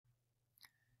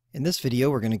In this video,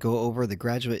 we're going to go over the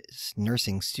Graduate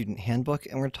Nursing Student Handbook,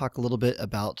 and we're going to talk a little bit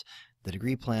about the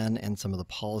degree plan and some of the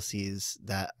policies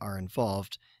that are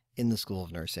involved in the School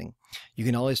of Nursing. You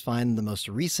can always find the most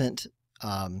recent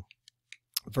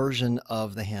version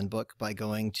of the handbook by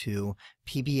going to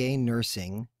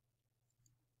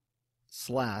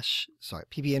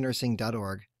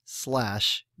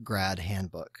pbanursing.org/grad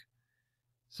handbook.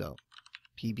 So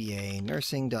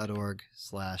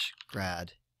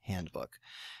pbanursing.org/grad handbook.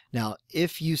 Now,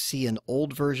 if you see an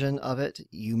old version of it,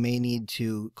 you may need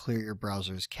to clear your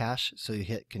browser's cache. So you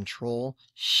hit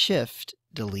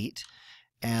Control-Shift-Delete,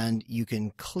 and you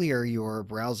can clear your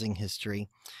browsing history.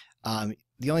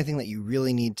 The only thing that you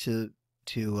really need to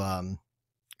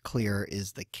clear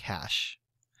is the cache.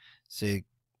 So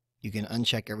you can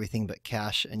uncheck everything but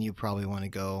cache, and you probably want to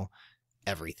go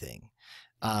everything.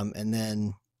 And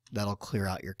then that'll clear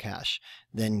out your cache.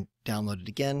 Then download it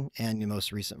again, and your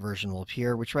most recent version will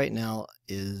appear, which right now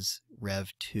is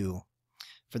Rev 2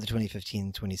 for the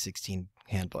 2015-2016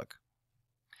 handbook.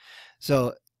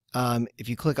 So if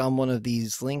you click on one of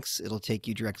these links, it'll take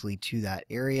you directly to that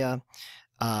area.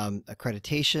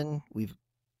 Accreditation,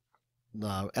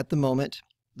 at the moment,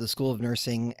 the School of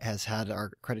Nursing has had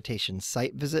our accreditation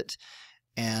site visit,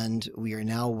 and we are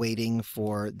now waiting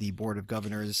for the Board of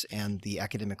Governors and the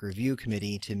Academic Review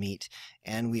Committee to meet,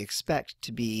 and we expect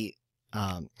to be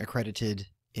accredited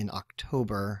in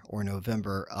October or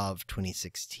November of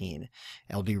 2016.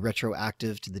 It'll be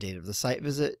retroactive to the date of the site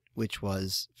visit, which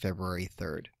was February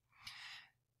 3rd.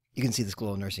 You can see the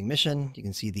School of Nursing mission, you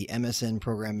can see the MSN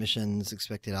program missions,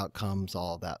 expected outcomes,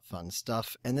 all of that fun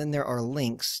stuff. And then there are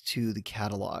links to the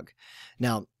catalog.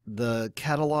 Now, the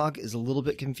catalog is a little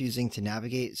bit confusing to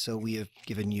navigate, so we have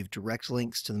given you direct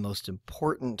links to the most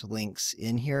important links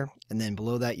in here. And then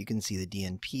below that, you can see the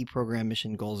DNP program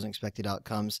mission, goals and expected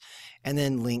outcomes, and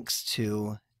then links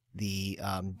to the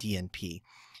DNP.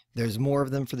 There's more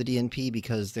of them for the DNP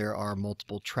because there are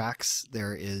multiple tracks.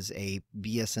 There is a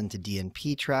BSN to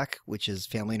DNP track, which is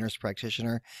Family Nurse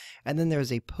Practitioner, and then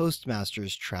there's a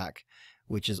Postmaster's track,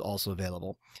 which is also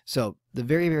available. So the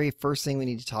very, very first thing we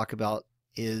need to talk about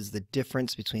is the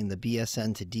difference between the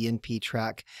BSN to DNP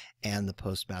track and the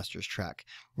Postmaster's track.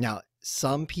 Now,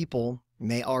 some people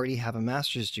may already have a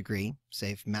master's degree,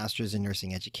 say Master's in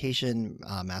Nursing Education,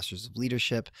 Master's of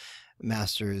Leadership,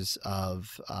 Master's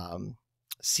of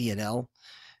CNL,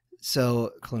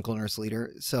 so Clinical Nurse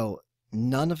Leader. So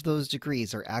none of those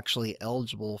degrees are actually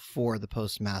eligible for the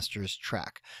Postmaster's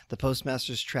track. The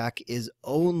Postmaster's track is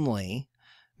only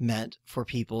meant for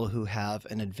people who have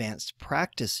an advanced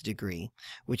practice degree,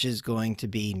 which is going to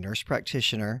be nurse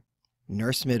practitioner,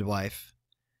 nurse midwife,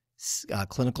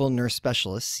 clinical nurse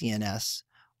specialist, CNS,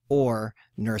 or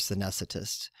nurse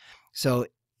anesthetist. So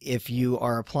if you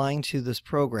are applying to this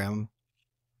program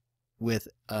with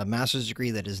a master's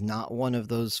degree that is not one of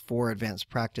those 4 advanced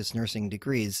practice nursing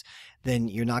degrees, then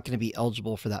you're not going to be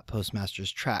eligible for that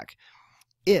postmaster's track.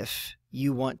 If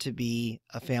you want to be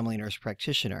a family nurse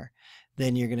practitioner,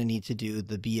 then you're going to need to do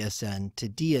the BSN to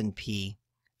DNP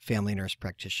family nurse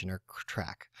practitioner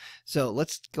track. So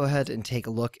let's go ahead and take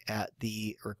a look at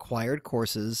the required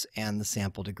courses and the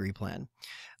sample degree plan.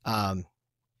 Let's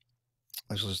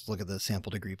just look at the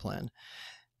sample degree plan.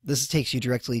 This takes you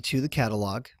directly to the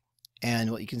catalog.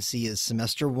 And what you can see is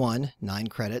semester 1, 9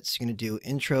 credits. You're going to do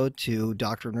Intro to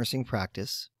Doctor of Nursing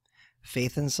Practice,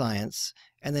 Faith and Science,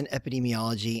 and then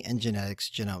Epidemiology and Genetics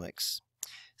Genomics.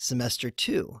 Semester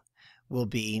 2 will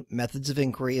be Methods of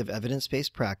Inquiry of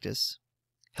Evidence-Based Practice,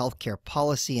 Healthcare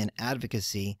Policy and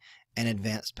Advocacy, and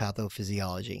Advanced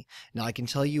Pathophysiology. Now, I can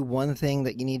tell you one thing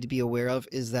that you need to be aware of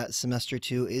is that Semester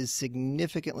 2 is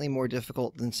significantly more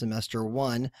difficult than Semester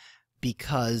 1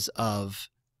 because of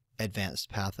Advanced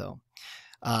Patho.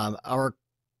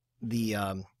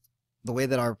 The way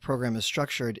that our program is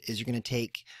structured is you're going to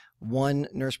take one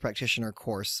nurse practitioner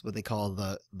course, what they call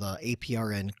the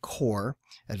APRN core,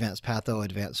 Advanced Patho,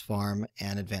 Advanced Pharm,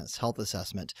 and Advanced Health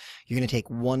Assessment. You're going to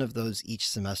take one of those each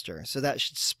semester. So that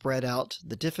should spread out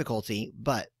the difficulty,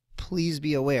 but please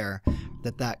be aware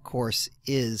that that course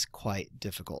is quite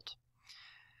difficult.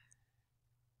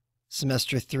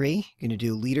 Semester 3, you're going to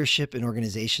do Leadership in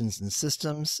Organizations and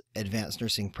Systems, Advanced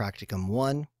Nursing Practicum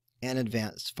 1, and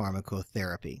Advanced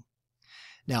Pharmacotherapy.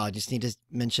 Now, I just need to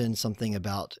mention something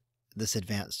about this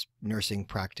Advanced Nursing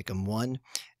Practicum 1,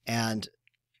 and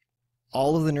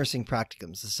all of the nursing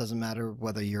practicums. This doesn't matter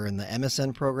whether you're in the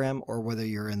MSN program or whether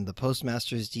you're in the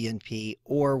Postmaster's DNP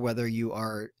or whether you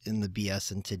are in the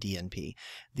BSN to DNP.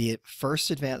 The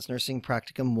first Advanced Nursing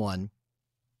Practicum 1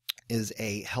 is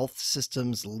a health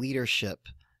systems leadership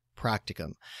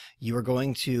practicum. You are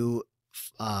going to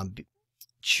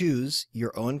choose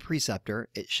your own preceptor.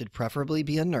 It should preferably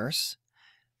be a nurse.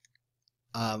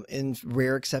 In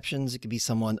rare exceptions, it could be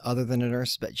someone other than a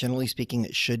nurse, but generally speaking,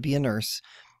 it should be a nurse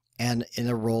and in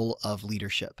a role of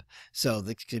leadership. So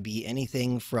this could be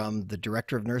anything from the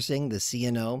director of nursing, the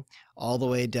CNO, all the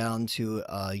way down to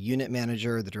a unit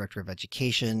manager, the director of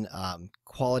education,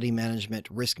 quality management,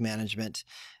 risk management,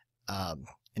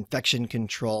 infection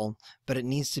control, but it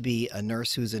needs to be a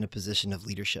nurse who's in a position of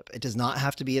leadership. It does not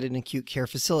have to be at an acute care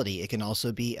facility. It can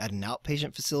also be at an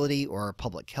outpatient facility or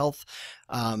public health,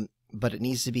 but it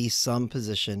needs to be some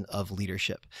position of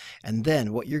leadership. And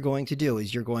then what you're going to do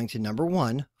is you're going to, number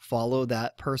one, follow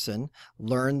that person,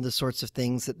 learn the sorts of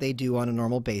things that they do on a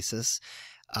normal basis,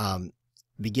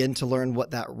 begin to learn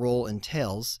what that role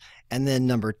entails. And then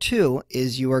number two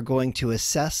is you are going to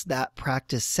assess that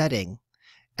practice setting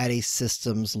at a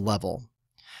systems level.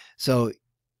 So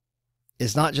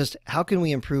it's not just how can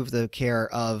we improve the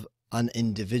care of an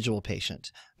individual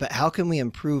patient, but how can we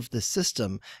improve the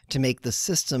system to make the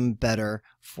system better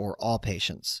for all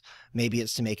patients? Maybe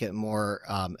it's to make it more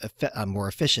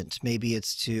efficient. Maybe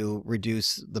it's to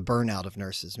reduce the burnout of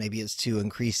nurses. Maybe it's to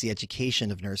increase the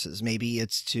education of nurses. Maybe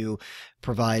it's to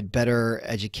provide better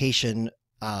education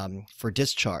for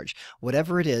discharge.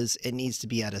 Whatever it is, it needs to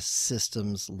be at a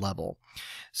systems level.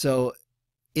 So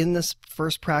in this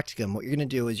first practicum, what you're going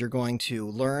to do is you're going to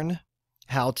learn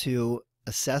how to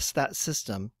assess that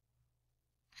system.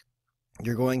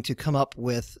 You're going to come up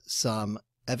with some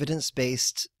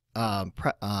evidence-based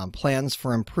plans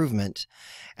for improvement,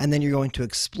 and then you're going to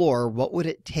explore what would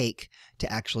it take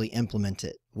to actually implement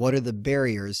it. What are the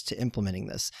barriers to implementing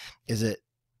this? Is it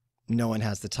no one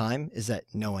has the time? Is that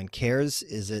no one cares?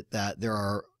 Is it that there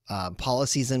are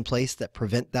policies in place that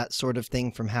prevent that sort of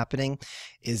thing from happening?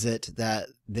 Is it that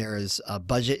there's a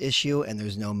budget issue and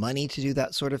there's no money to do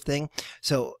that sort of thing?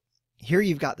 So here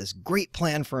you've got this great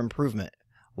plan for improvement.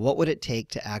 What would it take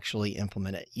to actually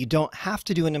implement it? You don't have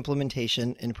to do an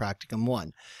implementation in Practicum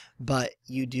 1, but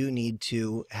you do need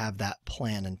to have that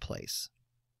plan in place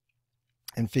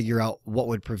and figure out what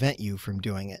would prevent you from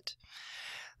doing it.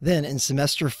 Then in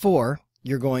semester 4,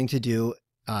 you're going to do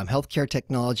healthcare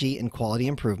technology and quality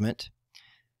improvement,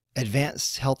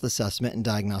 advanced health assessment and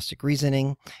diagnostic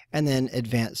reasoning, and then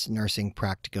advanced nursing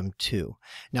practicum 2.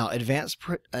 Now, advanced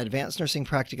nursing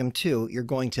practicum 2, you're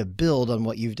going to build on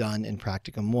what you've done in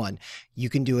practicum 1. You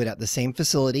can do it at the same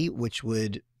facility, which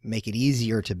would make it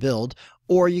easier to build,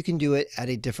 or you can do it at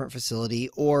a different facility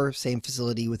or same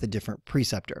facility with a different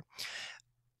preceptor.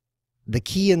 The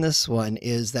key in this one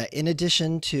is that in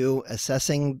addition to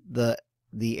assessing the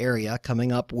area,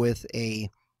 coming up with a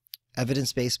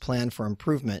evidence-based plan for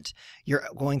improvement, you're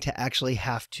going to actually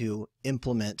have to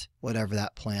implement whatever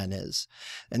that plan is.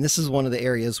 And this is one of the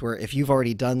areas where if you've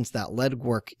already done that lead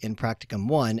work in Practicum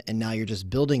 1 and now you're just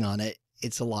building on it,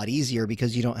 it's a lot easier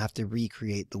because you don't have to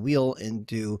recreate the wheel and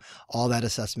do all that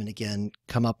assessment again,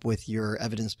 come up with your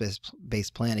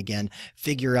evidence-based plan again,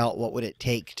 figure out what would it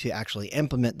take to actually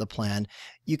implement the plan.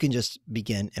 You can just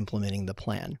begin implementing the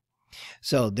plan.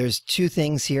 So there's two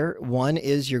things here. One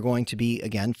is you're going to be,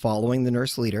 again, following the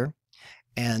nurse leader.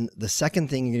 And the second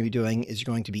thing you're going to be doing is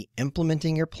you're going to be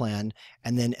implementing your plan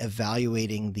and then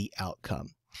evaluating the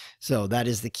outcome. So that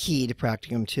is the key to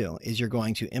Practicum 2, is you're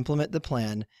going to implement the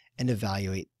plan and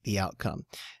evaluate the outcome.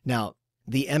 Now,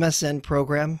 the MSN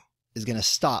program is going to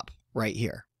stop right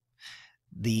here.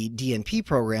 The DNP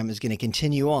program is going to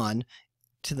continue on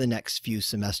to the next few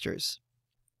semesters.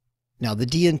 Now, the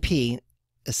DNP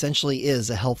essentially is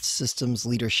a health systems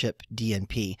leadership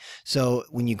DNP. So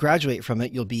when you graduate from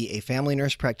it, you'll be a family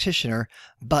nurse practitioner,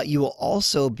 but you will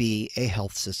also be a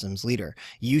health systems leader.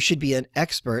 You should be an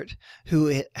expert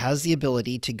who has the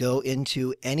ability to go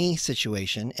into any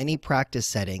situation, any practice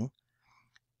setting,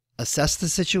 assess the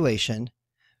situation,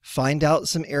 find out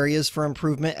some areas for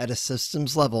improvement at a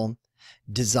systems level,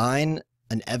 design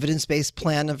an evidence-based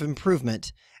plan of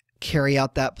improvement, carry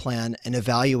out that plan, and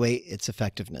evaluate its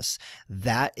effectiveness.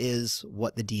 That is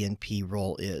what the DNP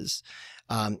role is.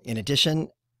 In addition,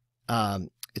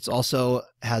 it also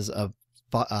has a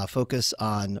focus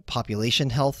on population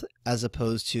health as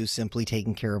opposed to simply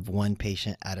taking care of one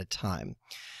patient at a time.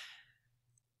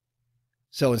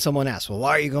 So when someone asks, well,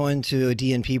 why are you going to a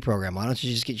DNP program? Why don't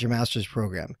you just get your master's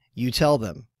program? You tell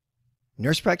them,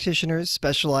 nurse practitioners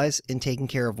specialize in taking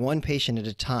care of one patient at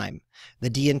a time. The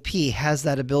DNP has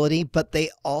that ability, but they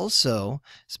also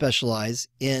specialize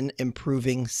in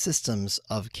improving systems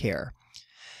of care.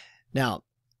 Now,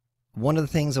 one of the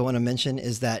things I want to mention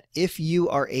is that if you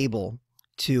are able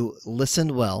to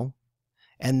listen well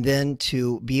and then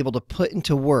to be able to put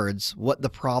into words what the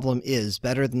problem is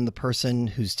better than the person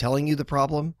who's telling you the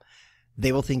problem,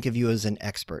 they will think of you as an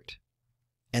expert,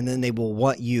 and then they will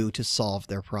want you to solve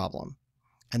their problem.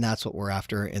 And that's what we're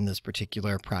after in this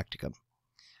particular practicum.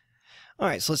 All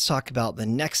right, so let's talk about the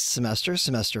next semester,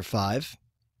 semester 5.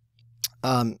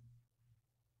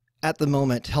 At the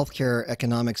moment, healthcare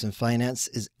economics and finance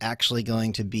is actually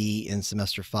going to be in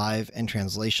semester 5, and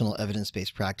translational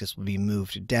evidence-based practice will be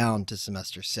moved down to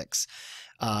semester 6.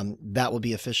 That will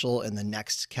be official in the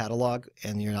next catalog,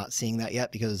 and you're not seeing that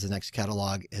yet because the next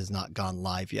catalog has not gone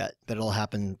live yet, but it'll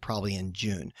happen probably in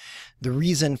June. The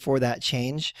reason for that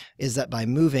change is that by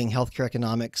moving healthcare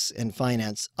economics and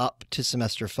finance up to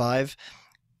semester 5,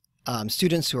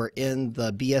 students who are in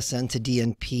the BSN to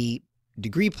DNP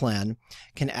degree plan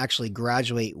can actually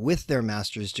graduate with their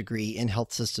master's degree in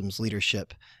health systems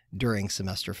leadership during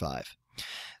semester 5.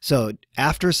 So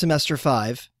after semester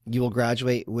 5, you will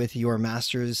graduate with your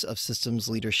Master's of Systems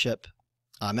Leadership,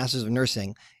 Master's of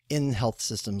Nursing in Health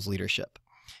Systems Leadership.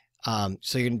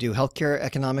 So you're going to do Healthcare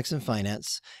Economics and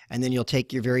Finance, and then you'll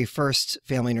take your very first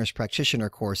Family Nurse Practitioner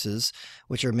courses,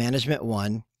 which are Management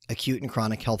 1, Acute and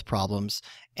Chronic Health Problems,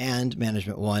 and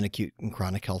Management 1, Acute and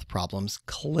Chronic Health Problems,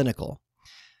 Clinical.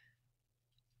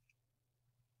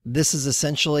 This is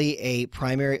essentially a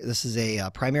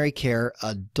primary care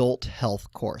adult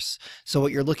health course. So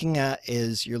what you're looking at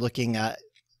is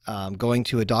going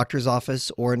to a doctor's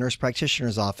office or a nurse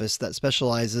practitioner's office that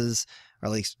specializes, or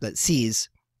at least that sees,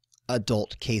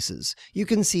 adult cases. You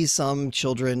can see some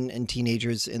children and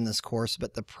teenagers in this course,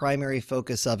 but the primary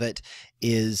focus of it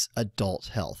is adult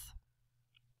health.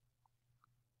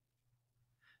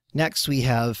 Next, we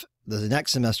have the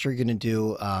next semester, you're going to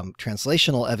do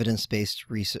translational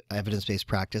evidence-based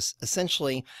practice.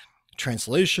 Essentially,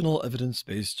 translational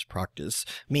evidence-based practice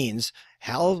means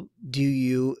how do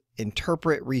you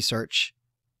interpret research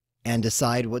and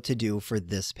decide what to do for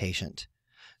this patient.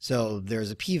 So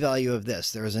there's a p-value of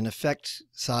this, there was an effect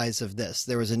size of this,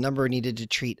 there was a number needed to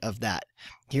treat of that.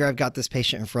 Here I've got this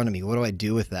patient in front of me. What do I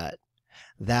do with that?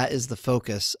 That is the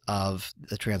focus of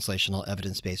the translational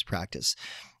evidence-based practice.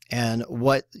 And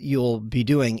what you'll be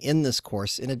doing in this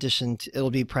course, in addition to,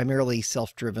 it'll be primarily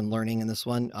self-driven learning in this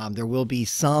one. There will be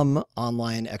some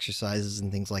online exercises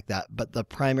and things like that, but the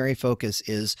primary focus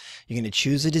is you're going to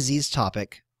choose a disease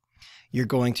topic. You're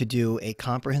going to do a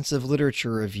comprehensive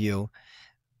literature review.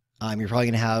 You're probably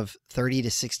going to have 30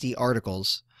 to 60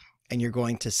 articles, and you're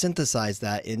going to synthesize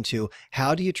that into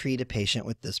how do you treat a patient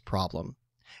with this problem?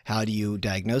 How do you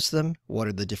diagnose them? What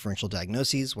are the differential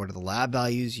diagnoses? What are the lab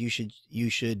values you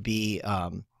should be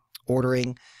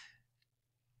ordering?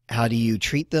 How do you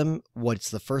treat them? What's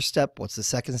the first step? What's the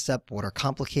second step? What are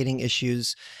complicating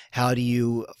issues? How do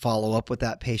you follow up with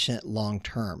that patient long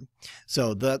term?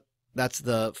 So that's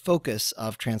the focus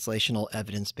of translational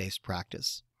evidence-based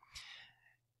practice.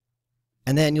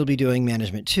 And then you'll be doing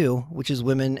Management 2, which is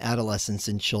women, adolescents,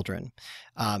 and children.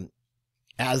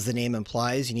 As the name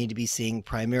implies, you need to be seeing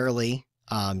primarily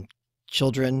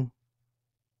children,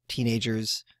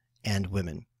 teenagers, and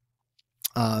women.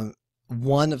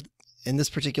 In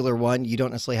this particular one, you don't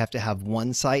necessarily have to have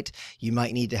one site. You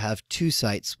might need to have two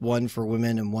sites, one for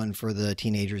women and one for the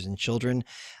teenagers and children.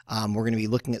 We're going to be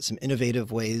looking at some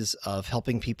innovative ways of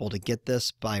helping people to get this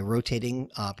by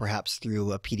rotating, perhaps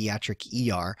through a pediatric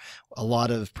ER. A lot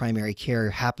of primary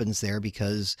care happens there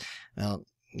because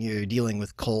you're dealing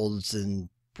with colds and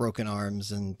broken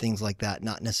arms and things like that,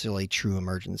 not necessarily true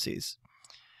emergencies.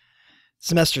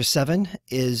 Semester 7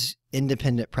 is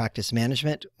independent practice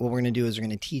management. What we're going to do is we're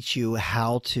going to teach you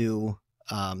how to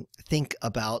think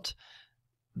about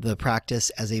the practice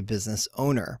as a business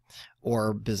owner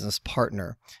or business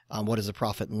partner. What is a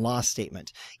profit and loss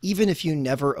statement? Even if you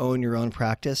never own your own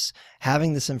practice,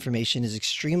 having this information is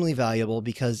extremely valuable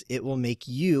because it will make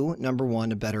you, number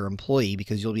one, a better employee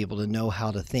because you'll be able to know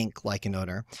how to think like an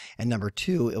owner. And number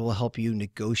two, it will help you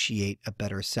negotiate a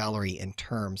better salary and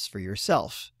terms for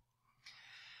yourself.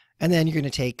 And then you're going to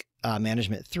take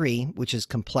Management 3, which is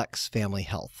complex family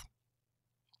health.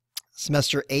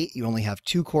 Semester 8, you only have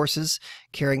 2 courses,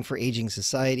 Caring for Aging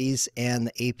Societies and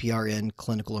the APRN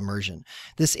Clinical Immersion.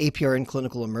 This APRN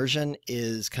Clinical Immersion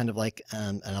is kind of like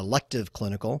an elective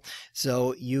clinical,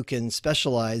 so you can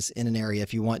specialize in an area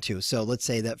if you want to. So let's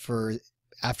say that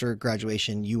after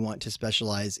graduation, you want to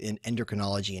specialize in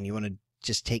endocrinology and you want to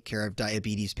just take care of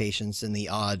diabetes patients in the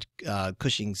odd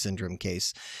Cushing syndrome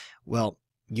case. Well,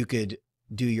 you could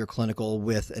do your clinical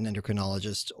with an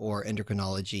endocrinologist or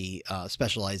endocrinology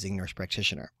specializing nurse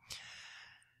practitioner.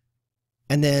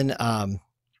 And then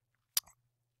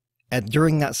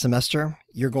during that semester,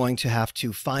 you're going to have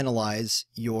to finalize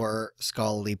your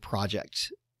scholarly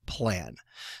project plan.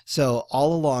 So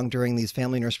all along during these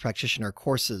family nurse practitioner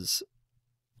courses,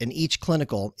 in each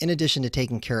clinical, in addition to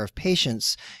taking care of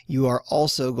patients, you are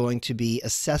also going to be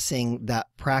assessing that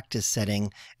practice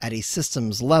setting at a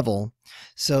systems level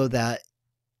so that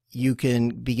you can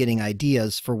be getting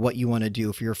ideas for what you want to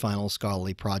do for your final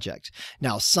scholarly project.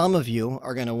 Now, some of you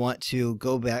are going to want to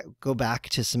go back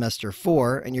to semester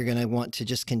 4, and you're going to want to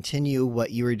just continue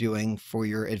what you were doing for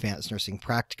your advanced nursing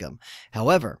practicum.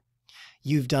 However,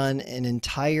 you've done an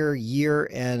entire year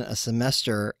and a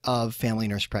semester of family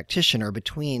nurse practitioner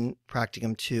between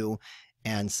practicum 2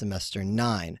 and semester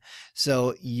 9.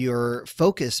 So your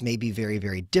focus may be very,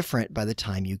 very different by the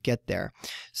time you get there.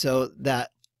 So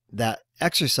that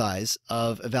exercise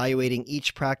of evaluating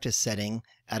each practice setting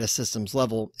at a systems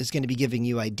level is going to be giving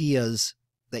you ideas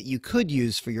that you could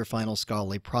use for your final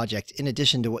scholarly project in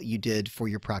addition to what you did for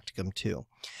your practicum 2.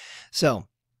 So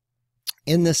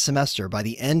in this semester, by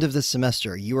the end of the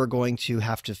semester, you are going to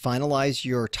have to finalize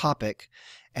your topic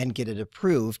and get it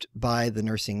approved by the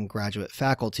nursing graduate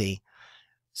faculty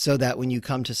so that when you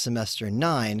come to semester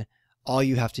 9, all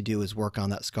you have to do is work on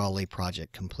that scholarly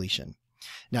project completion.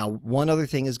 Now, one other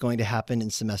thing is going to happen in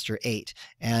semester 8,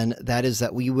 and that is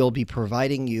that we will be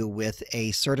providing you with a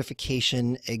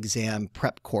certification exam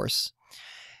prep course.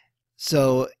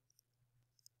 So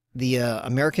the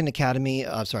American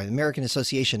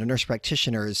Association of Nurse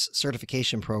Practitioners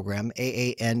Certification Program,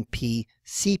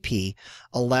 AANPCP,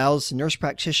 allows nurse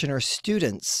practitioner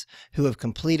students who have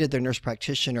completed their nurse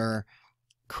practitioner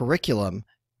curriculum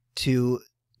to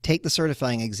take the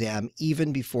certifying exam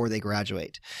even before they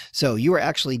graduate. So you are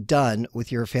actually done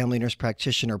with your family nurse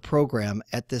practitioner program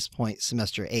at this point,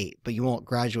 semester 8, but you won't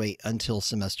graduate until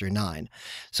semester 9.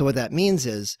 So what that means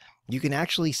is you can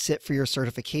actually sit for your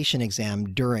certification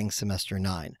exam during semester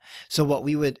 9. So what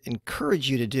we would encourage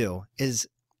you to do is,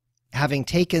 having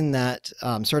taken that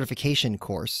certification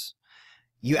course,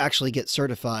 you actually get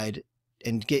certified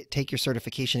and take your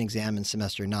certification exam in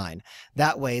semester 9.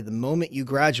 That way, the moment you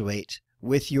graduate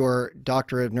with your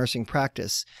doctorate of nursing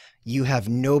practice, you have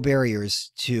no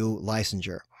barriers to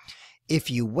licensure. If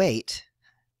you wait,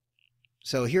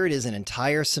 so here it is an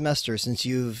entire semester since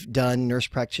you've done nurse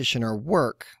practitioner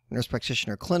work, nurse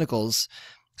practitioner clinicals,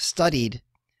 studied.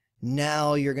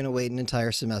 Now you're going to wait an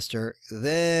entire semester,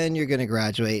 then you're going to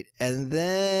graduate, and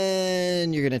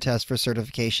then you're going to test for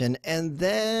certification, and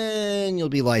then you'll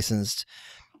be licensed.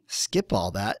 Skip all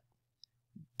that.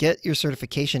 Get your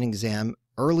certification exam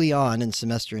early on in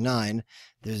semester 9.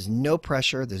 There's no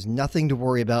pressure. There's nothing to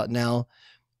worry about now.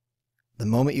 The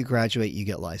moment you graduate, you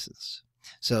get licensed.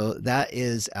 So that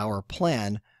is our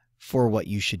plan for what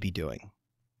you should be doing. All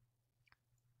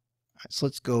right, so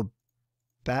let's go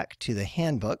back to the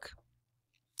handbook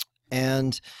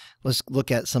and let's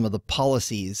look at some of the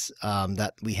policies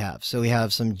that we have. So we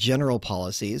have some general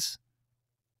policies.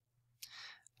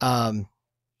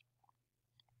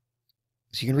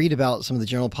 So you can read about some of the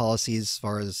general policies as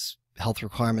far as health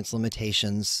requirements,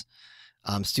 limitations,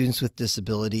 students with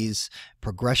disabilities,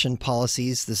 progression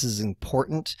policies. This is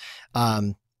important.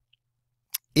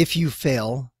 If you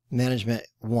fail management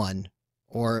 1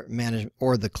 or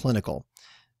the clinical,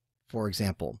 for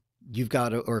example, you've got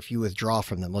to, or if you withdraw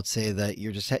from them, let's say that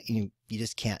you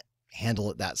just can't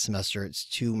handle it that semester, it's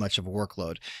too much of a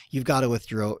workload, you've got to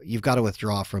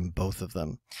withdraw from both of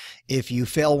them. If you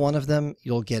fail one of them,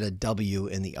 you'll get a W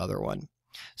in the other one.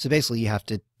 So basically you have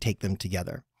to take them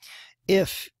together.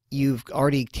 If you've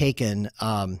already taken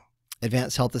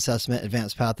advanced health assessment,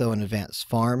 advanced patho, and advanced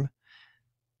pharm,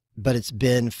 but it's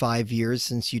been 5 years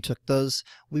since you took those,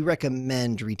 we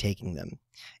recommend retaking them.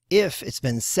 If it's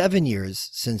been 7 years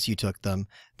since you took them,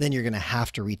 then you're going to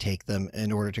have to retake them in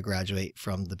order to graduate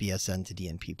from the BSN to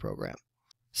DNP program.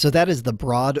 So that is the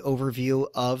broad overview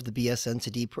of the BSN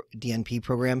to DNP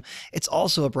program. It's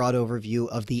also a broad overview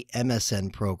of the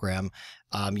MSN program.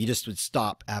 You just would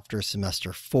stop after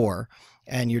semester 4.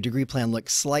 And your degree plan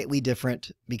looks slightly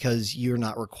different because you're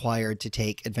not required to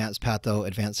take advanced patho,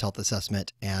 advanced health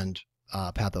assessment, and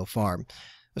patho pharm.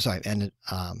 Sorry, and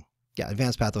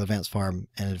advanced patho, advanced pharm,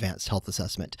 and advanced health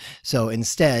assessment. So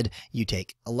instead, you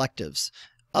take electives,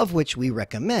 of which we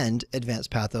recommend advanced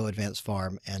patho, advanced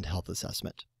pharm, and health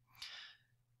assessment.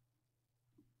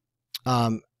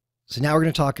 So now we're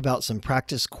going to talk about some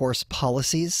practice course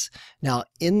policies. Now,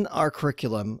 in our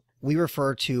curriculum, we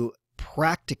refer to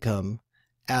practicum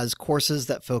as courses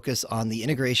that focus on the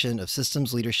integration of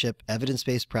systems leadership,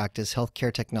 evidence-based practice,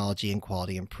 healthcare technology, and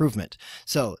quality improvement.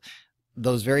 So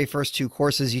those very first two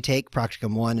courses you take,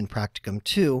 Practicum 1 and Practicum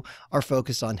 2, are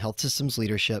focused on health systems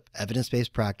leadership,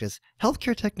 evidence-based practice,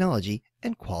 healthcare technology,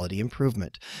 and quality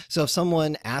improvement. So if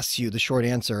someone asks you the short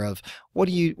answer of, what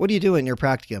do you do in your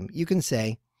practicum? You can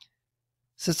say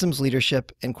systems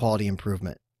leadership and quality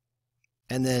improvement.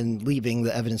 and then leaving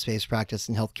the evidence-based practice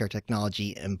in healthcare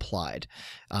technology implied.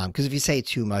 Because if you say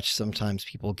too much, sometimes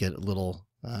people get a little,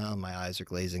 my eyes are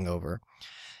glazing over.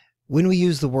 When we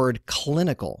use the word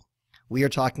clinical, we are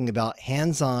talking about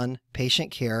hands-on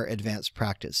patient care advanced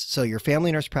practice. So your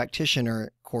family nurse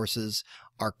practitioner courses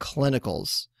are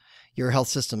clinicals. Your health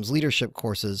systems leadership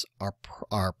courses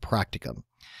are practicum.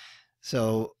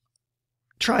 So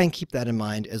try and keep that in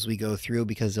mind as we go through,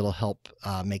 because it'll help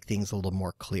make things a little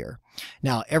more clear.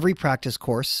 Now, every practice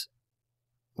course,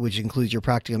 which includes your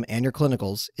practicum and your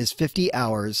clinicals, is 50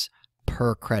 hours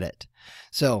per credit.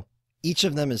 So each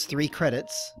of them is 3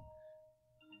 credits.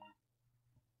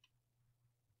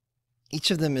 Each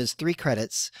of them is 3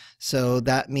 credits, so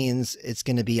that means it's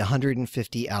going to be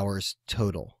 150 hours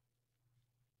total.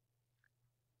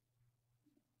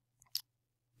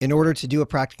 In order to do a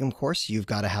practicum course, you've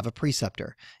got to have a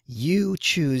preceptor. You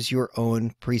choose your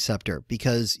own preceptor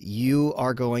because you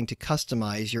are going to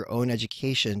customize your own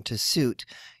education to suit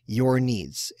your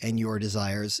needs and your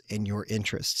desires and your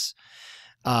interests.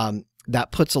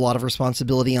 That puts a lot of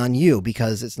responsibility on you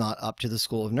because it's not up to the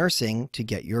School of Nursing to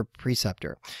get your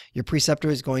preceptor. Your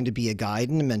preceptor is going to be a guide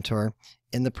and a mentor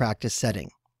in the practice setting.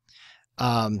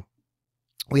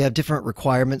 We have different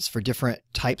requirements for different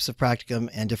types of practicum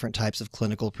and different types of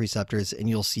clinical preceptors, and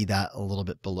you'll see that a little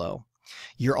bit below.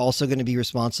 You're also going to be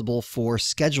responsible for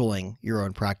scheduling your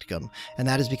own practicum, and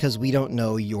that is because we don't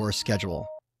know your schedule.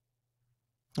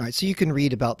 All right, so you can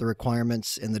read about the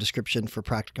requirements in the description for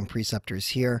practicum preceptors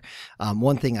here.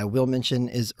 One thing I will mention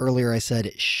is earlier I said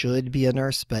it should be a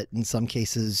nurse, but in some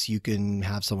cases you can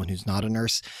have someone who's not a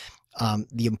nurse.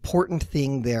 The important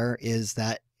thing there is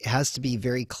that it has to be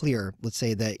very clear. Let's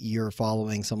say that you're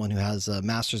following someone who has a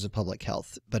master's of public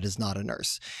health but is not a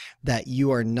nurse, that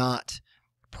you are not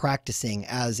practicing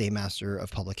as a master of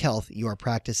public health. You are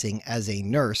practicing as a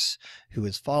nurse who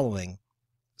is following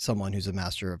someone who's a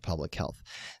master of public health.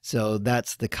 So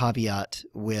that's the caveat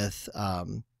with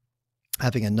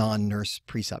having a non-nurse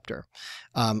preceptor.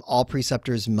 All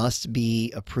preceptors must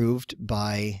be approved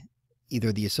by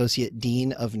either the Associate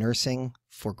Dean of Nursing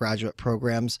for graduate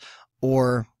programs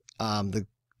or the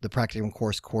practicum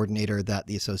course coordinator that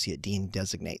the Associate Dean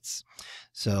designates.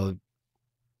 So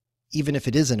even if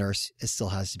it is a nurse, it still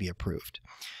has to be approved.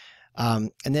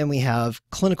 And then we have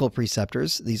clinical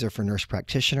preceptors. These are for nurse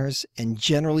practitioners. And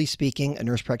generally speaking, a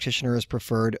nurse practitioner is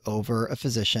preferred over a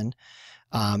physician.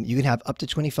 You can have up to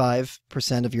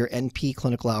 25% of your NP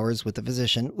clinical hours with a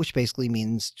physician, which basically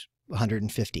means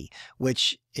 150,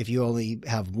 which if you only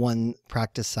have one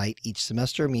practice site each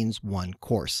semester means one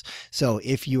course. So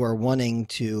if you are wanting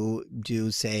to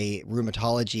do, say,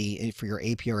 rheumatology for your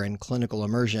APRN clinical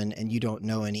immersion and you don't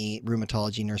know any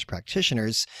rheumatology nurse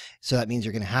practitioners, so that means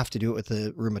you're going to have to do it with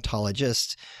a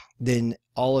rheumatologist, then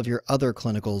all of your other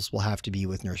clinicals will have to be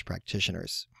with nurse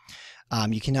practitioners.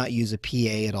 You cannot use a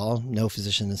PA at all, no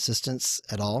physician assistants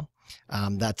at all.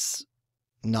 That's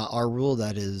not our rule.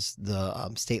 That is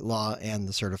the state law and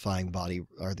the certifying body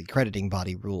or the accrediting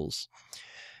body rules.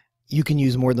 You can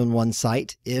use more than one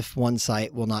site if one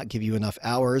site will not give you enough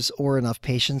hours or enough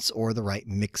patients or the right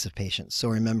mix of patients. So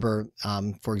remember,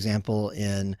 for example,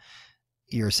 in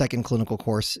your second clinical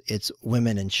course, it's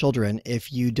women and children.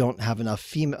 If you don't have enough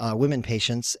women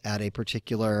patients at a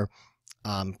particular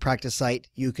practice site,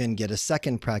 you can get a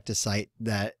second practice site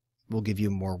that will give you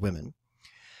more women.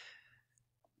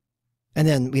 And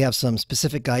then we have some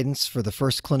specific guidance for the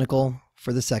first clinical,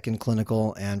 for the second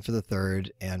clinical, and for the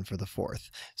third, and for the fourth.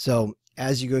 So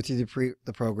as you go through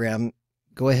the program,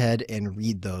 go ahead and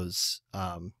read those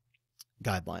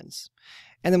guidelines.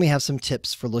 And then we have some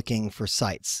tips for looking for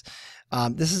sites.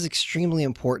 This is extremely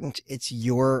important. It's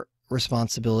your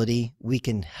responsibility. We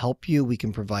can help you. We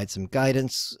can provide some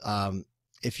guidance.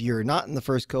 If you're not in the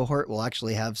first cohort, we'll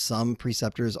actually have some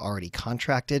preceptors already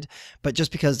contracted, but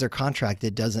just because they're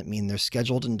contracted doesn't mean they're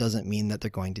scheduled and doesn't mean that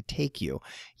they're going to take you.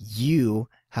 You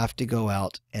have to go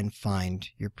out and find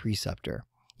your preceptor.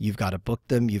 You've got to book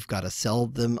them. You've got to sell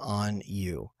them on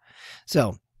you.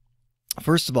 So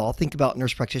first of all, think about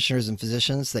nurse practitioners and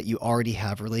physicians that you already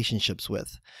have relationships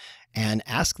with and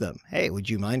ask them, hey, would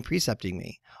you mind precepting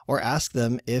me? Or ask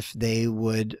them if they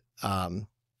would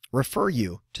refer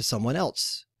you to someone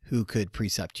else who could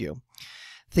precept you.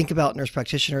 Think about nurse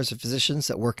practitioners and physicians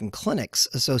that work in clinics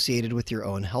associated with your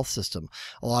own health system.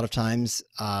 A lot of times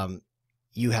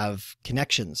you have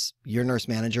connections. Your nurse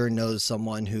manager knows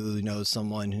someone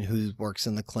who works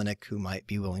in the clinic who might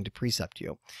be willing to precept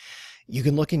you. You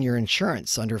can look in your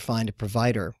insurance under Find a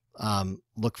Provider,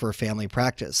 look for a family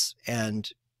practice, and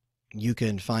you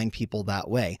can find people that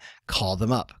way. Call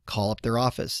them up, call up their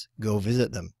office, go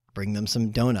visit them. Bring them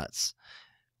some donuts.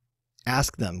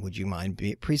 Ask them, would you mind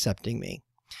precepting me?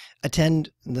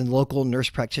 Attend the local nurse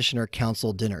practitioner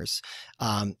council dinners.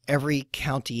 Every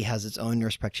county has its own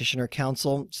nurse practitioner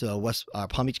council. So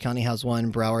Palm Beach County has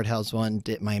one, Broward has one,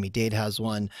 Miami-Dade has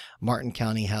one, Martin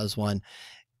County has one.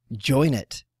 Join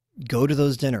it. Go to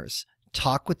those dinners.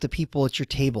 Talk with the people at your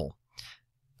table.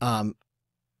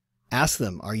 Ask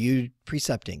them, are you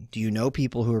precepting? Do you know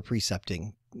people who are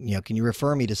precepting? Can you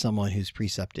refer me to someone who's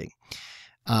precepting?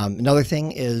 Another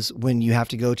thing is when you have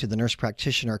to go to the nurse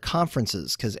practitioner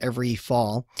conferences, because every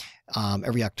fall,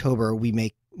 every October,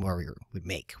 we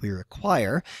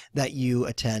require that you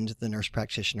attend the Nurse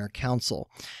Practitioner Council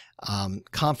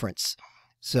conference.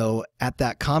 So at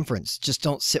that conference, just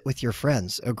don't sit with your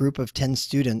friends. A group of 10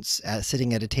 students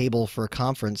sitting at a table for a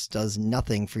conference does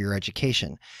nothing for your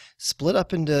education. Split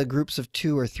up into groups of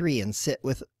 2 or 3 and sit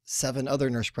with 7 other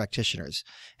nurse practitioners.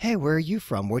 Hey, where are you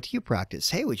from? What do you practice?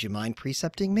 Hey, would you mind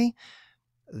precepting me?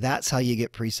 That's how you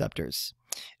get preceptors.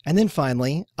 And then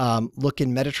finally, look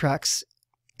in Metatrax,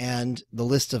 and the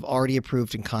list of already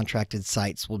approved and contracted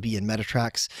sites will be in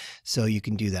Metatrax, so you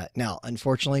can do that. Now,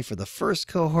 unfortunately, for the first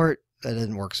cohort, that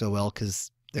didn't work so well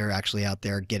because they're actually out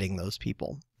there getting those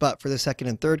people. But for the second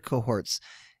and third cohorts,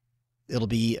 it'll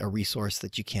be a resource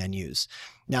that you can use.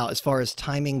 Now, as far as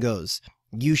timing goes,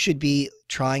 you should be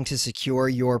trying to secure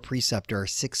your preceptor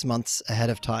 6 months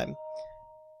ahead of time.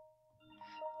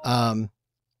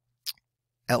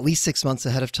 At least 6 months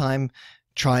ahead of time,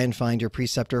 try and find your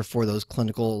preceptor for those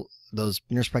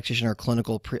nurse practitioner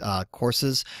clinical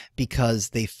courses, because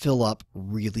they fill up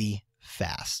really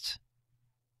fast.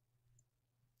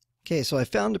 Okay, so I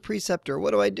found a preceptor.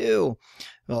 What do I do?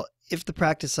 Well, if the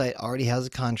practice site already has a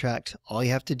contract, all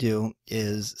you have to do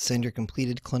is send your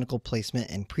completed clinical placement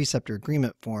and preceptor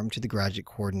agreement form to the graduate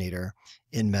coordinator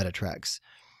in Metatrax.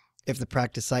 If the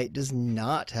practice site does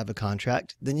not have a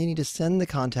contract, then you need to send the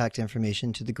contact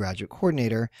information to the graduate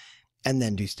coordinator and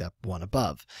then do step 1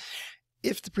 above.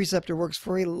 If the preceptor works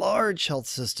for a large health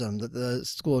system that the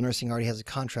School of Nursing already has a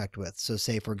contract with, so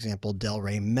say, for example,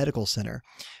 Delray Medical Center,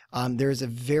 there is a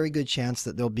very good chance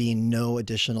that there'll be no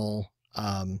additional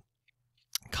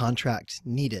contract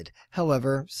needed.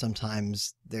 However,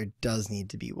 sometimes there does need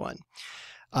to be one.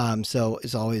 So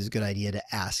it's always a good idea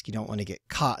to ask. You don't want to get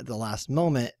caught at the last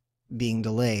moment being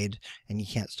delayed and you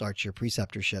can't start your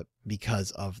preceptorship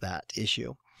because of that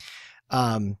issue.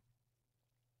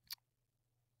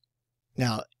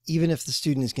 Now, even if the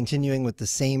student is continuing with the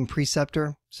same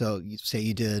preceptor, so you say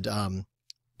you did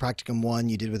practicum 1,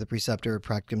 you did with a preceptor,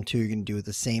 practicum 2, you're going to do with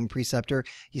the same preceptor,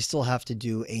 you still have to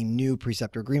do a new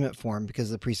preceptor agreement form because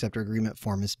the preceptor agreement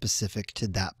form is specific to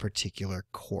that particular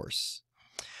course.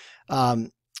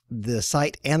 The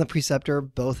site and the preceptor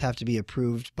both have to be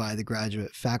approved by the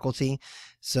graduate faculty.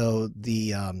 So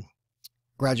the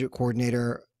graduate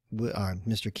coordinator,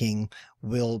 Mr. King,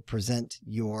 will present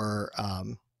your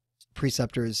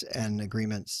preceptors and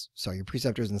agreements, your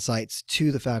preceptors and sites to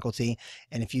the faculty.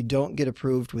 And if you don't get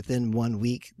approved within 1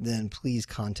 week, then please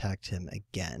contact him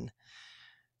again.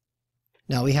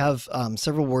 Now we have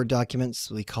several Word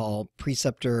documents we call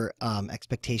preceptor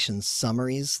expectations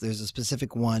summaries. There's a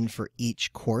specific one for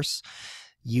each course.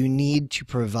 You need to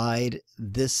provide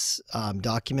this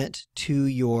document to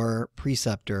your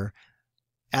preceptor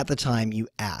at the time you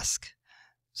ask.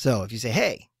 So if you say,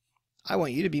 hey, I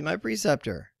want you to be my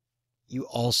preceptor, you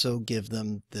also give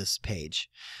them this page.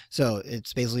 So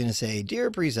it's basically going to say, dear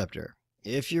preceptor,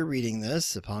 if you're reading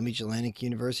this, a Palm Beach Atlantic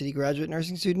University graduate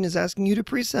nursing student is asking you to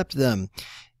precept them.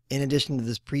 In addition to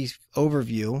this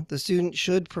overview, the student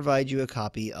should provide you a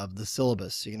copy of the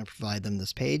syllabus. So you're going to provide them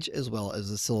this page as well as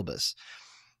the syllabus.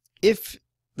 If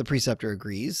the preceptor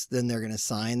agrees, then they're going to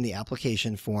sign the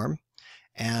application form,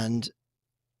 and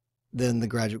then the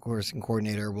graduate course and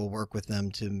coordinator will work with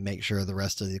them to make sure the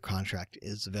rest of the contract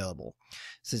is available.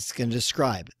 So it's going to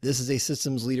describe, this is a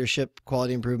systems leadership,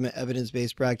 quality improvement,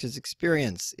 evidence-based practice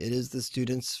experience. It is the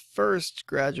student's first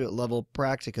graduate level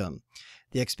practicum.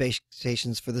 The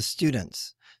expectations for the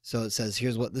students. So it says,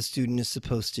 here's what the student is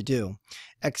supposed to do.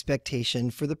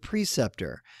 Expectation for the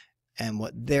preceptor and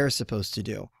what they're supposed to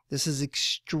do. This is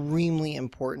extremely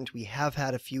important. We have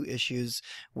had a few issues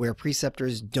where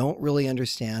preceptors don't really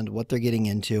understand what they're getting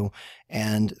into,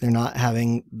 and they're not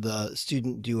having the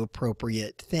student do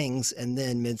appropriate things. And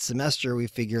then mid-semester, we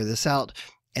figure this out,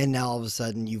 and now all of a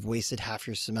sudden you've wasted half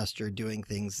your semester doing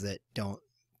things that don't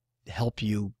help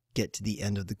you get to the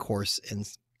end of the course and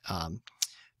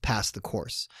pass the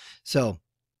course. So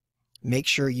make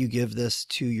sure you give this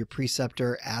to your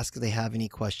preceptor. Ask if they have any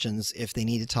questions. If they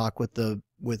need to talk with the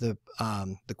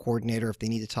coordinator, if they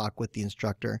need to talk with the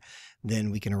instructor, then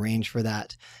we can arrange for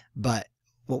that. But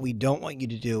what we don't want you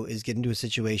to do is get into a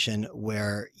situation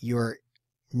where you're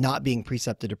not being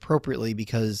precepted appropriately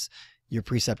because your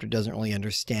preceptor doesn't really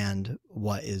understand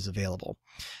what is available.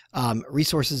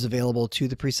 Resources available to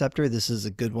the preceptor. This is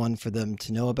a good one for them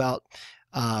to know about.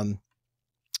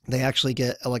 They actually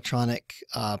get electronic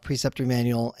preceptor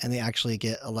manual, and they actually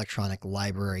get electronic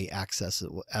library access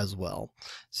as well.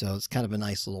 So it's kind of a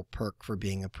nice little perk for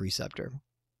being a preceptor.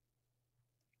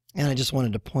 And I just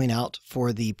wanted to point out,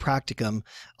 for the practicum,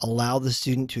 allow the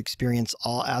student to experience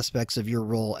all aspects of your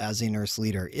role as a nurse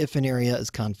leader. If an area is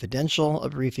confidential, a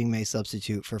briefing may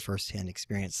substitute for firsthand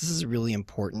experience. This is really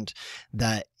important,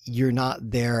 that you're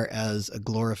not there as a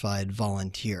glorified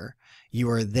volunteer. You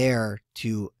are there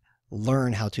to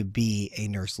learn how to be a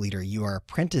nurse leader. You are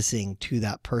apprenticing to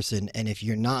that person. And if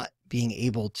you're not being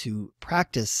able to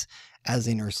practice as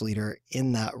a nurse leader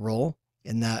in that role,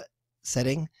 in that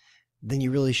setting, then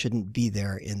you really shouldn't be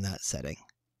there in that setting.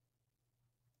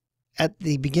 At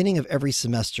the beginning of every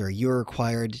semester, you're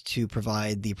required to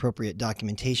provide the appropriate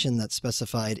documentation that's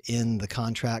specified in the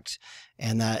contract,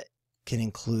 and that can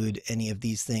include any of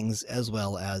these things as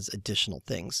well as additional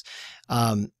things.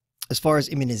 As far as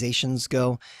immunizations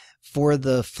go, for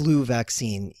the flu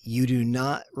vaccine, you're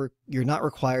not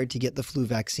required to get the flu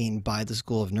vaccine by the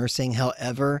School of Nursing.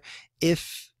 However,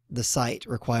 if the site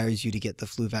requires you to get the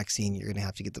flu vaccine, you're going to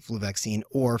have to get the flu vaccine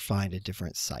or find a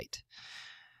different site.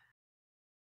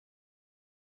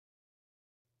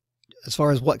 As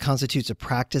far as what constitutes a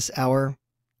practice hour,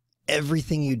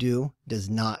 everything you do does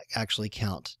not actually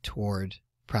count toward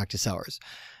practice hours.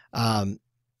 The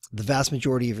vast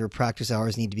majority of your practice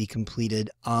hours need to be completed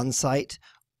on site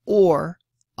or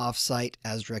off-site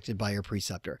as directed by your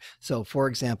preceptor. So for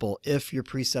example, if your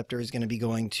preceptor is going to be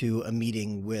going to a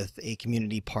meeting with a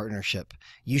community partnership,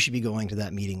 you should be going to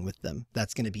that meeting with them.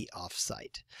 That's going to be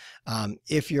off-site.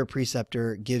 If your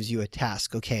preceptor gives you a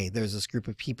task, okay, there's this group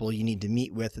of people you need to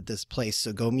meet with at this place,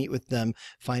 so go meet with them,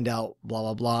 find out blah,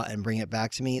 blah, blah, and bring it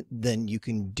back to me, then you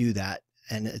can do that,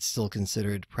 and it's still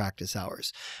considered practice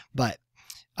hours. But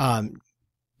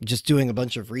just doing a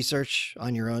bunch of research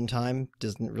on your own time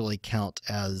doesn't really count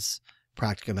as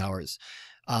practicum hours.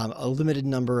 A limited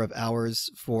number of hours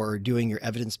for doing your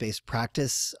evidence-based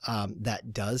practice,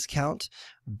 that does count,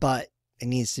 but it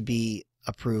needs to be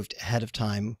approved ahead of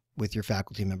time with your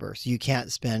faculty member. So you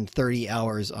can't spend 30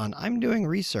 hours on, I'm doing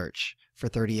research for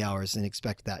 30 hours and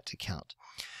expect that to count.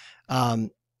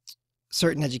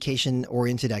 Certain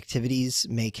education-oriented activities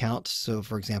may count. So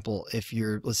for example, if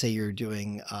let's say you're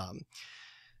doing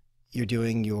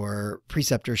your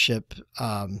preceptorship,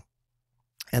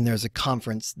 and there's a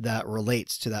conference that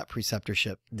relates to that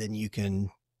preceptorship, then you can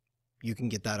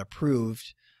get that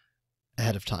approved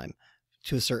ahead of time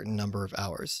to a certain number of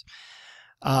hours.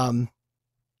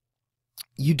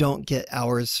 You don't get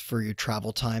hours for your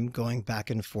travel time going back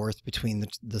and forth between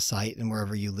the site and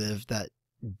wherever you live. That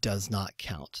does not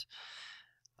count.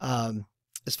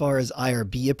 As far as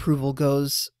IRB approval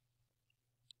goes,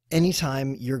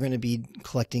 anytime you're going to be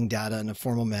collecting data in a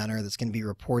formal manner that's going to be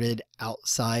reported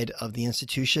outside of the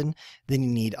institution, then you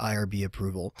need IRB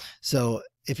approval. So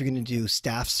if you're going to do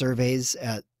staff surveys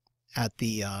at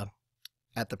the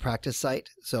practice site,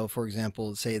 so for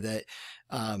example, say that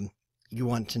you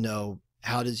want to know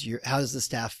how does the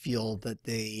staff feel that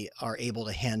they are able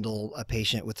to handle a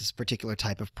patient with this particular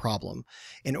type of problem.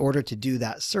 In order to do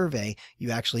that survey, you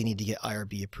actually need to get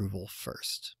IRB approval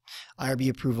first. IRB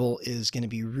approval is going to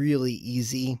be really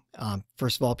easy.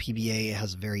 First of all, PBA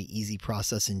has a very easy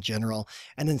process in general.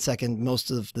 And then second, most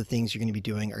of the things you're going to be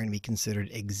doing are going to be considered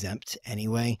exempt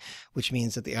anyway, which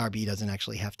means that the IRB doesn't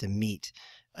actually have to meet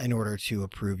in order to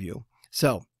approve you.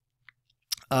 So,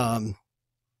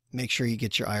 make sure you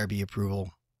get your IRB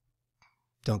approval.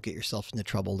 Don't get yourself into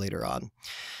trouble later on.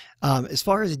 As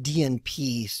far as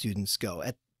DNP students go,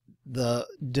 the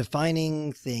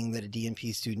defining thing that a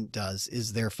DNP student does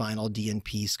is their final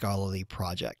DNP scholarly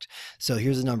project. So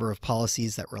here's a number of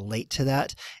policies that relate to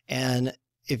that. And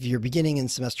if you're beginning in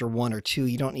semester 1 or 2,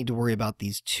 you don't need to worry about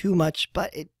these too much,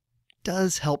 but it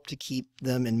does help to keep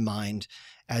them in mind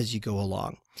as you go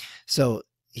along. So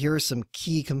here are some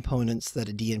key components that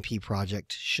a DNP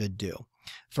project should do.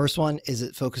 First one is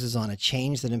it focuses on a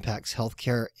change that impacts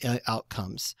healthcare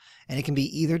outcomes, and it can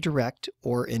be either direct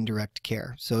or indirect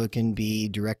care. So it can be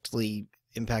directly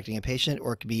impacting a patient,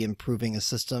 or it could be improving a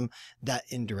system that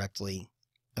indirectly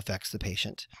affects the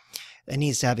patient. It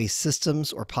needs to have a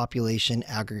systems or population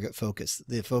aggregate focus.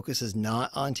 The focus is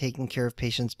not on taking care of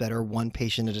patients better one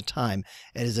patient at a time.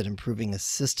 It is at improving a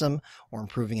system or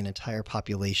improving an entire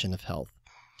population of health.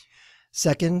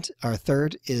 Second, or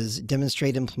third, is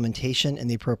demonstrate implementation in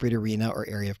the appropriate arena or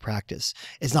area of practice.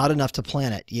 It's not enough to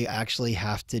plan it. You actually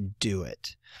have to do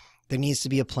it. There needs to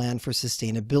be a plan for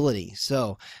sustainability.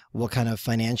 So what kind of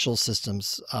financial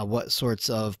systems, what sorts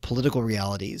of political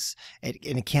realities? And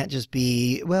it can't just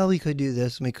be, well, we could do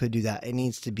this and we could do that. It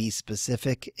needs to be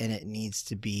specific and it needs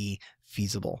to be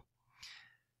feasible.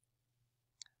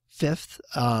 Fifth,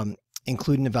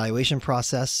 include an evaluation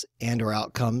process and or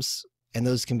outcomes, and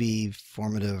those can be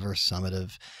formative or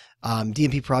summative.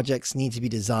 DNP projects need to be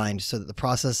designed so that the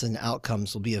process and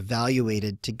outcomes will be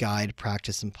evaluated to guide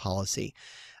practice and policy.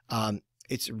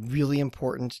 It's really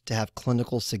important to have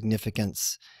clinical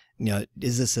significance.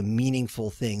 Is this a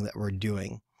meaningful thing that we're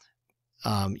doing?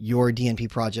 Your DNP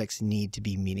projects need to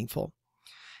be meaningful.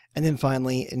 And then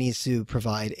finally, it needs to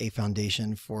provide a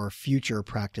foundation for future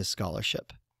practice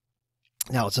scholarship.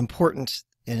 Now, it's important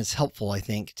and it's helpful, I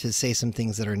think, to say some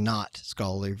things that are not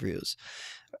scholarly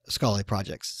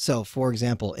projects. So, for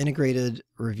example, integrated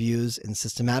reviews and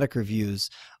systematic reviews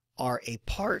are a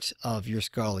part of your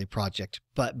scholarly project,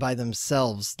 but by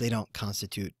themselves, they don't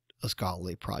constitute a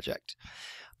scholarly project.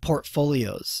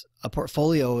 Portfolios. A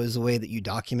portfolio is a way that you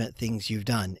document things you've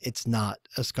done. It's not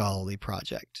a scholarly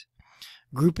project.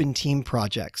 Group and team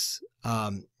projects.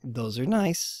 Those are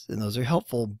nice and those are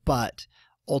helpful, but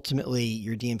ultimately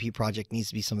your DNP project needs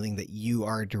to be something that you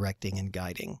are directing and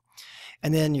guiding.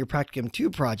 And then your Practicum 2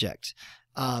 project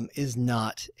is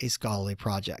not a scholarly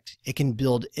project. It can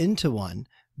build into one,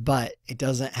 but it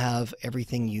doesn't have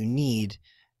everything you need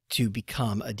to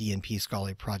become a DNP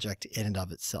scholarly project in and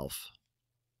of itself.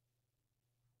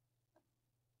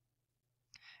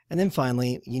 And then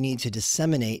finally, you need to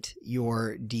disseminate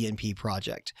your DNP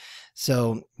project.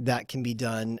 So that can be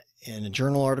done in a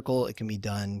journal article. It can be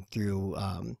done through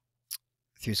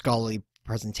scholarly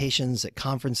presentations at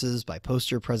conferences, by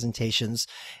poster presentations,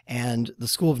 and the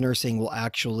School of Nursing will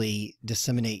actually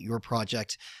disseminate your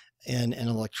project in an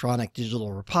electronic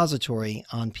digital repository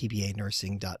on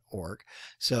pbanursing.org.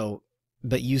 So,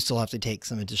 but you still have to take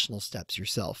some additional steps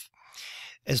yourself.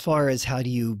 As far as how do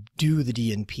you do the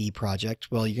DNP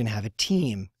project, well, you're going to have a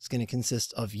team. It's going to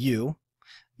consist of you,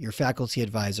 your faculty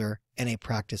advisor, and a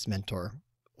practice mentor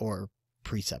or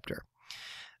preceptor.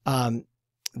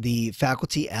 The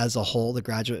faculty as a whole, the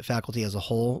graduate faculty as a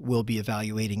whole, will be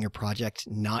evaluating your project,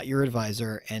 not your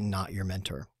advisor and not your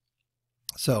mentor.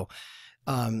 So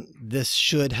this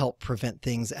should help prevent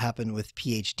things that happen with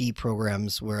PhD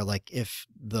programs where, like, if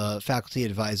the faculty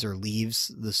advisor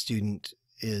leaves, the student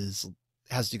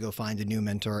has to go find a new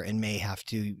mentor and may have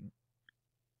to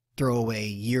throw away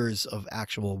years of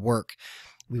actual work.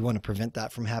 We want to prevent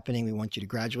that from happening. We want you to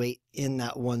graduate in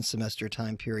that one semester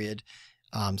time period,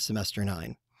 semester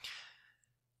 9.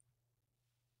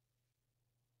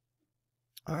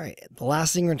 All right, the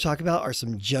last thing we're going to talk about are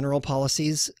some general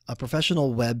policies. A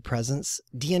professional web presence.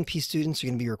 DNP students are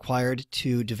going to be required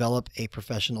to develop a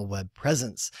professional web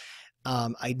presence.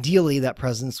 Ideally, that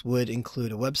presence would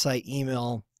include a website,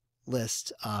 email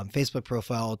list, Facebook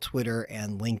profile, Twitter,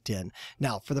 and LinkedIn.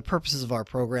 Now, for the purposes of our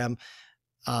program,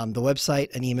 the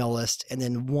website, an email list, and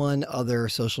then one other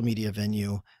social media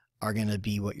venue are going to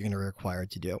be what you're going to be required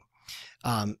to do.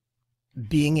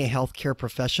 Being a healthcare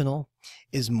professional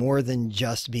is more than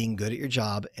just being good at your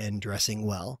job and dressing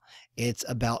well. It's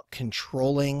about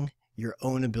controlling your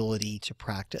own ability to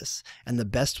practice. And the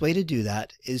best way to do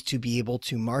that is to be able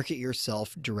to market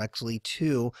yourself directly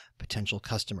to potential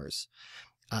customers.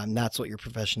 That's what your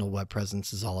professional web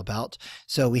presence is all about.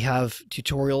 So we have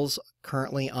tutorials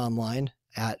currently online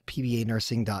at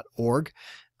pbanursing.org.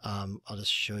 I'll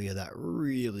just show you that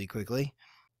really quickly.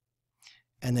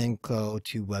 And then go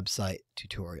to website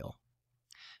tutorial.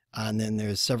 And then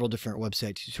there's several different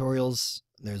website tutorials.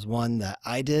 There's one that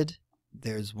I did.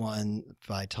 There's one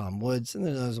by Tom Woods. And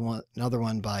then there's another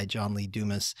one by John Lee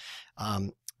Dumas.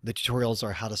 The tutorials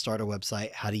are how to start a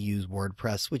website, how to use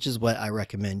WordPress, which is what I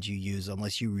recommend you use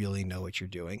unless you really know what you're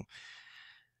doing.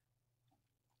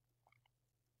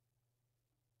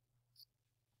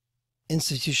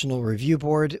 Institutional Review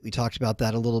Board, we talked about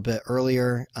that a little bit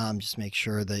earlier. Just make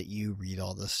sure that you read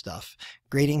all this stuff.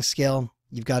 Grading scale,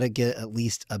 you've got to get at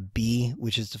least a B,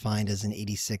 which is defined as an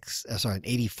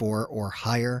 84 or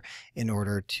higher in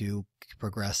order to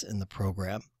progress in the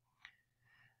program.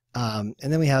 And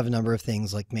then we have a number of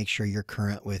things like make sure you're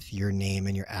current with your name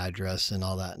and your address and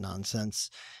all that nonsense.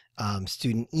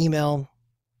 Student email,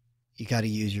 you got to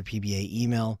use your PBA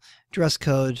email. Dress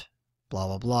code, blah,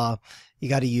 blah, blah. You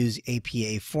got to use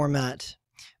APA format.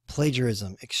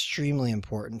 Plagiarism, extremely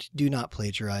important. Do not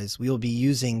plagiarize. We will be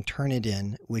using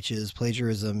Turnitin, which is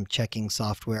plagiarism checking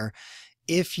software.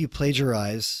 If you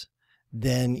plagiarize,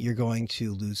 then you're going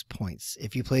to lose points.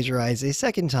 If you plagiarize a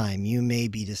second time, you may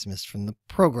be dismissed from the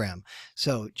program.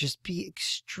 So just be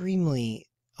extremely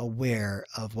aware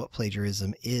of what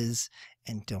plagiarism is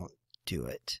and don't do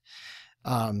it.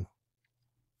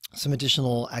 Some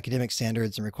additional academic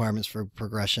standards and requirements for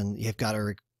progression. You've got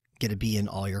to get a B in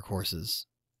all your courses.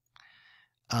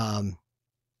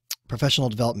 Professional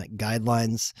development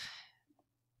guidelines.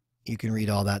 You can read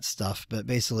all that stuff, but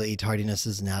basically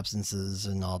tardinesses and absences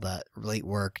and all that, late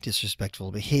work,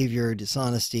 disrespectful behavior,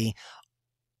 dishonesty,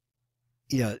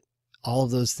 all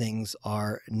of those things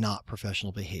are not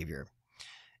professional behavior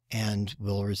and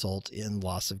will result in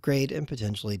loss of grade and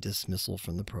potentially dismissal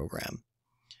from the program.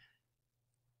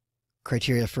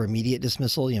 Criteria for immediate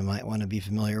dismissal, you might want to be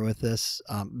familiar with this.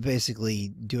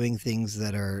 Basically doing things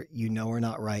that are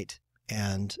not right,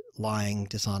 and lying,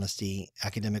 dishonesty,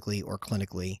 academically or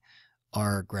clinically,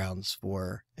 are grounds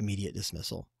for immediate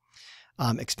dismissal.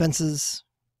 Expenses.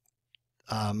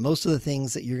 Most of the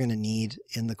things that you're going to need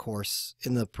in the course,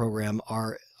 in the program,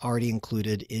 are already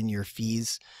included in your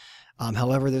fees.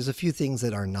 However, there's a few things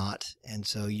that are not, and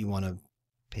so you want to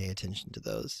pay attention to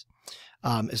those.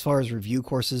 As far as review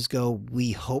courses go,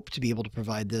 we hope to be able to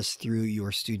provide this through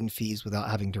your student fees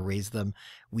without having to raise them.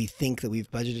 We think that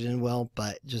we've budgeted in well,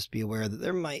 but just be aware that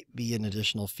there might be an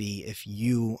additional fee if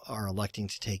you are electing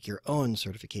to take your own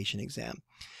certification exam.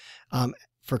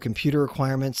 For computer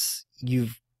requirements,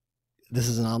 this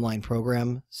is an online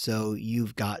program, so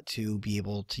you've got to be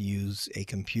able to use a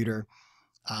computer.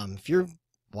 If you're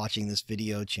watching this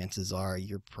video, chances are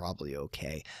you're probably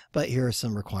okay, but here are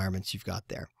some requirements you've got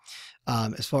there.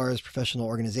 As far as professional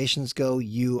organizations go,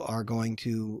 you are going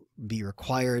to be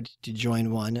required to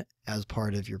join one as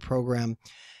part of your program.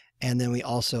 And then we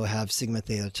also have Sigma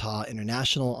Theta Tau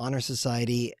International Honor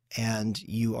Society, and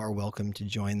you are welcome to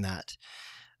join that.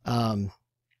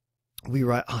 We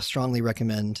strongly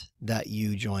recommend that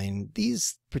you join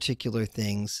these particular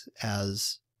things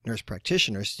as nurse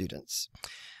practitioner students.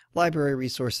 Library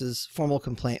resources, formal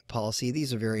complaint policy.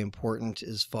 These are very important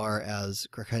as far as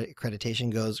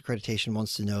accreditation goes. Accreditation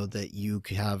wants to know that you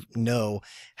know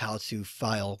how to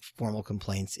file formal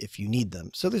complaints if you need them.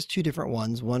 So there's two different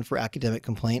ones, one for academic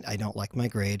complaint, I don't like my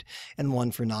grade, and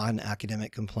one for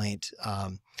non-academic complaint,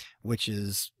 which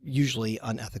is usually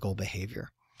unethical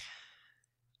behavior.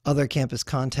 Other campus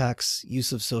contacts,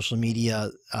 use of social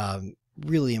media,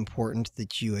 really important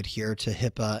that you adhere to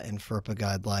HIPAA and FERPA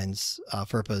guidelines.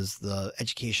 FERPA is the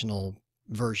educational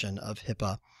version of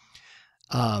HIPAA.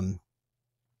 And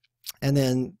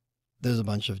then there's a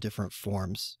bunch of different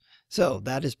forms. So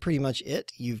that is pretty much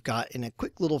it. You've got, in a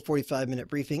quick little 45-minute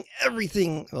briefing,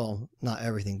 everything, well, not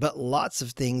everything, but lots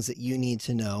of things that you need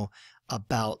to know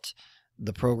about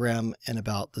the program and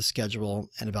about the schedule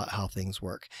and about how things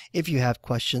work. If you have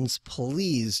questions,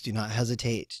 please do not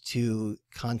hesitate to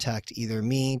contact either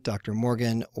me, Dr.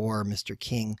 Morgan, or Mr.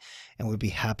 King, and we'd be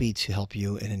happy to help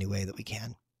you in any way that we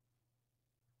can.